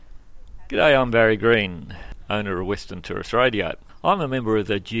G'day, I'm Barry Green, owner of Western Tourist Radio. I'm a member of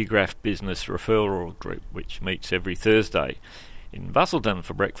the Geograph Business Referral Group, which meets every Thursday in Busselton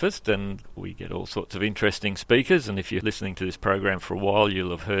for breakfast, and we get all sorts of interesting speakers, and if you're listening to this program for a while,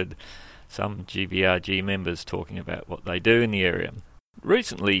 you'll have heard some GBRG members talking about what they do in the area.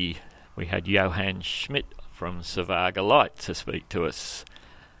 Recently, we had Johan Schmidt from Savaga Light to speak to us,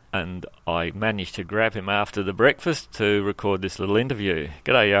 and I managed to grab him after the breakfast to record this little interview.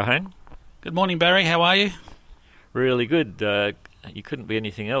 G'day, Johan. Good morning, Barry. How are you? Really good. You couldn't be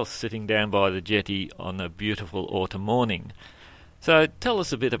anything else sitting down by the jetty on a beautiful autumn morning. So tell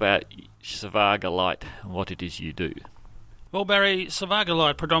us a bit about Savaga Light and what it is you do. Well, Barry, Savaga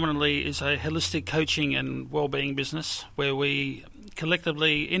Light predominantly is a holistic coaching and wellbeing business where we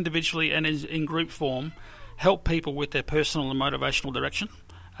collectively, individually and in group form help people with their personal and motivational direction,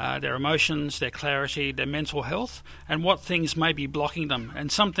 their emotions, their clarity, their mental health, and what things may be blocking them.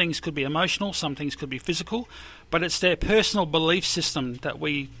 And some things could be emotional, some things could be physical, but it's their personal belief system that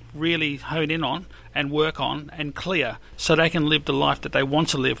we really hone in on and work on and clear so they can live the life that they want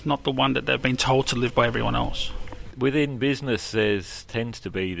to live, not the one that they've been told to live by everyone else. Within business, there tends to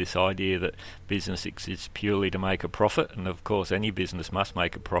be this idea that business exists purely to make a profit, and of course any business must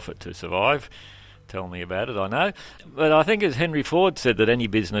make a profit to survive. Tell me about it, I know. But I think as Henry Ford said, that any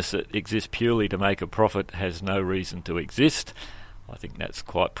business that exists purely to make a profit has no reason to exist. I think that's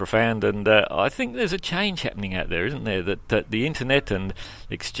quite profound, and I think there's a change happening out there, isn't there? That the internet and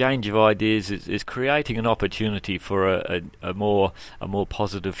exchange of ideas is creating an opportunity for a more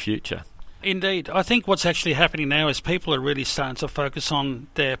positive future. Indeed. I think what's actually happening now is people are really starting to focus on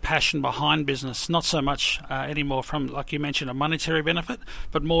their passion behind business, not so much anymore from, like you mentioned, a monetary benefit,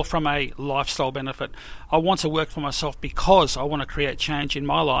 but more from a lifestyle benefit. I want to work for myself because I want to create change in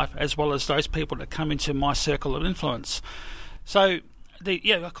my life as well as those people that come into my circle of influence. So,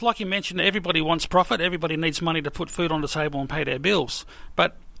 like you mentioned, everybody wants profit, everybody needs money to put food on the table and pay their bills,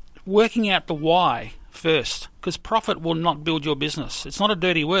 but working out the why first, because profit will not build your business. It's not a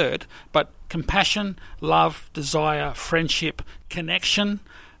dirty word, but compassion, love, desire, friendship, connection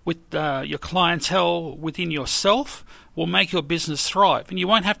with your clientele within yourself will make your business thrive. And you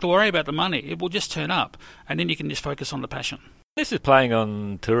won't have to worry about the money. It will just turn up, and then you can just focus on the passion. This is playing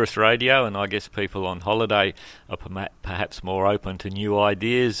on tourist radio, and I guess people on holiday are perhaps more open to new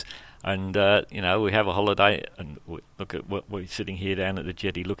ideas. And, we have a holiday, and look at what we're sitting here down at the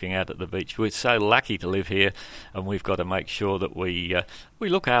jetty looking out at the beach. We're so lucky to live here, and we've got to make sure that we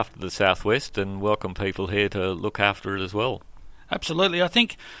look after the southwest and welcome people here to look after it as well. Absolutely. I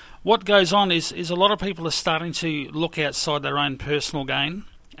think what goes on is a lot of people are starting to look outside their own personal gain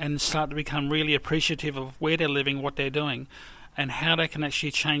and start to become really appreciative of where they're living, what they're doing, and how they can actually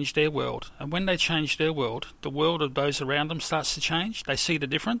change their world. And when they change their world, the world of those around them starts to change. They see the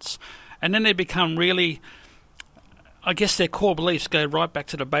difference. And then they become really, I guess their core beliefs go right back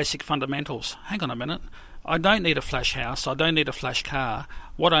to the basic fundamentals. Hang on a minute. I don't need a flash house. I don't need a flash car.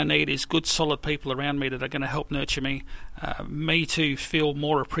 What I need is good, solid people around me that are going to help nurture me, me to feel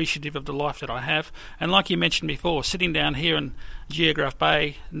more appreciative of the life that I have. And like you mentioned before, sitting down here in Geograph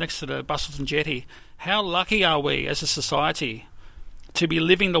Bay next to the Busselton Jetty, how lucky are we as a society to be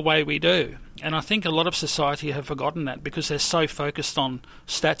living the way we do? And I think a lot of society have forgotten that because they're so focused on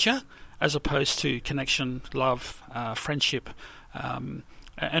stature as opposed to connection, love, friendship, and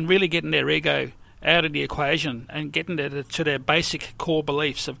really getting their ego out of the equation and getting to their basic core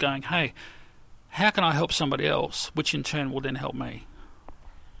beliefs of going, hey, how can I help somebody else, which in turn will then help me?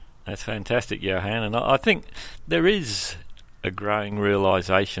 That's fantastic, Johan. And I think there is a growing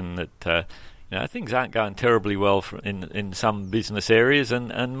realisation that things aren't going terribly well in some business areas,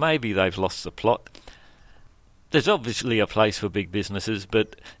 and maybe they've lost the plot. There's obviously a place for big businesses,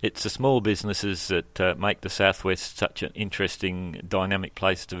 but it's the small businesses that make the Southwest such an interesting, dynamic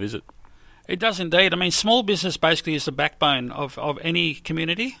place to visit. It does indeed. I mean, small business basically is the backbone of any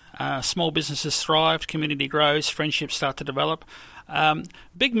community. Small businesses thrive, community grows, friendships start to develop.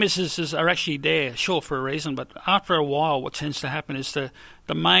 Big businesses are actually there, sure, for a reason, but after a while what tends to happen is the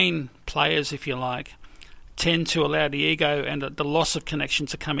main players, if you like, tend to allow the ego and the loss of connection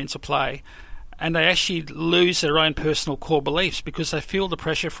to come into play, and they actually lose their own personal core beliefs because they feel the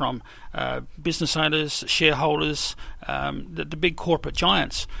pressure from business owners, shareholders, the big corporate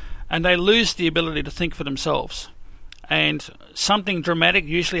giants, and they lose the ability to think for themselves. And something dramatic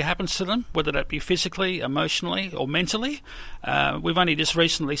usually happens to them, whether that be physically, emotionally, or mentally. We've only just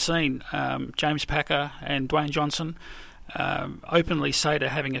recently seen James Packer and Dwayne Johnson openly say they're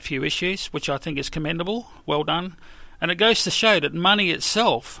having a few issues, which I think is commendable. Well done. And it goes to show that money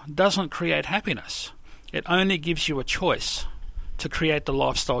itself doesn't create happiness. It only gives you a choice to create the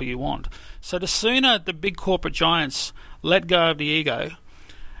lifestyle you want. So the sooner the big corporate giants let go of the ego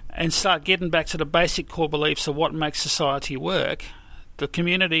and start getting back to the basic core beliefs of what makes society work, the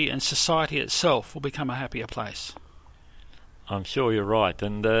community and society itself will become a happier place. I'm sure you're right,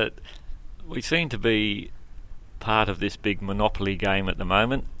 and we seem to be part of this big monopoly game at the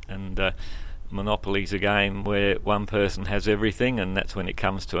moment, and monopoly's a game where one person has everything, and that's when it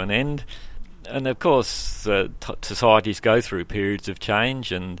comes to an end. And of course societies go through periods of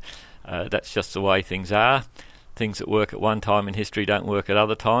change, and that's just the way things are. Things that work at one time in history don't work at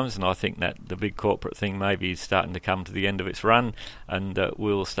other times, and I think that the big corporate thing maybe is starting to come to the end of its run, and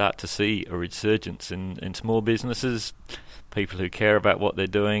we'll start to see a resurgence in small businesses, people who care about what they're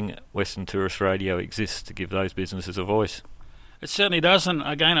doing. Western Tourist Radio exists to give those businesses a voice. It certainly does, and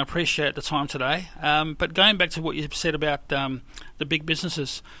again, I appreciate the time today. But going back to what you said about the big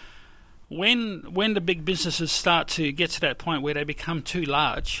businesses, when the big businesses start to get to that point where they become too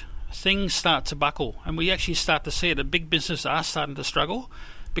large, things start to buckle, and we actually start to see that big businesses are starting to struggle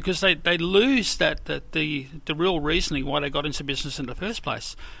because they lose the real reasoning why they got into business in the first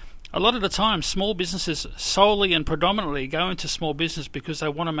place. A lot of the time, small businesses solely and predominantly go into small business because they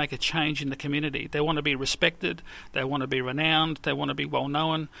want to make a change in the community. They want to be respected, they want to be renowned, they want to be well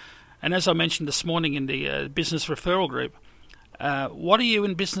known. And as I mentioned this morning in the business referral group, what are you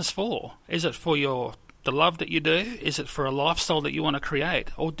in business for? Is it for the love that you do? Is it for a lifestyle that you want to create?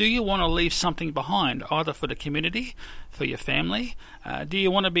 Or do you want to leave something behind, either for the community, for your family? Do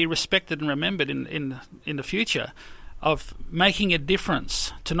you want to be respected and remembered in the future of making a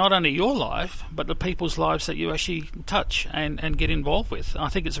difference to not only your life, but the people's lives that you actually touch and get involved with? I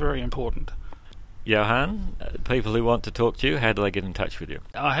think it's very important. Johan, people who want to talk to you, how do they get in touch with you?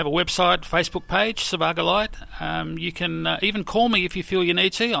 I have a website, Facebook page, Savaga Light. You can even call me if you feel you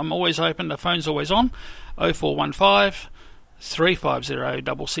need to. I'm always open. The phone's always on. 0415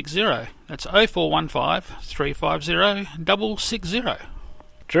 350 660. That's 0415 350 660.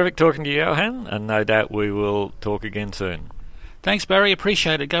 Terrific talking to you, Johan, and no doubt we will talk again soon. Thanks, Barry.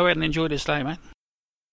 Appreciate it. Go out and enjoy this day, mate.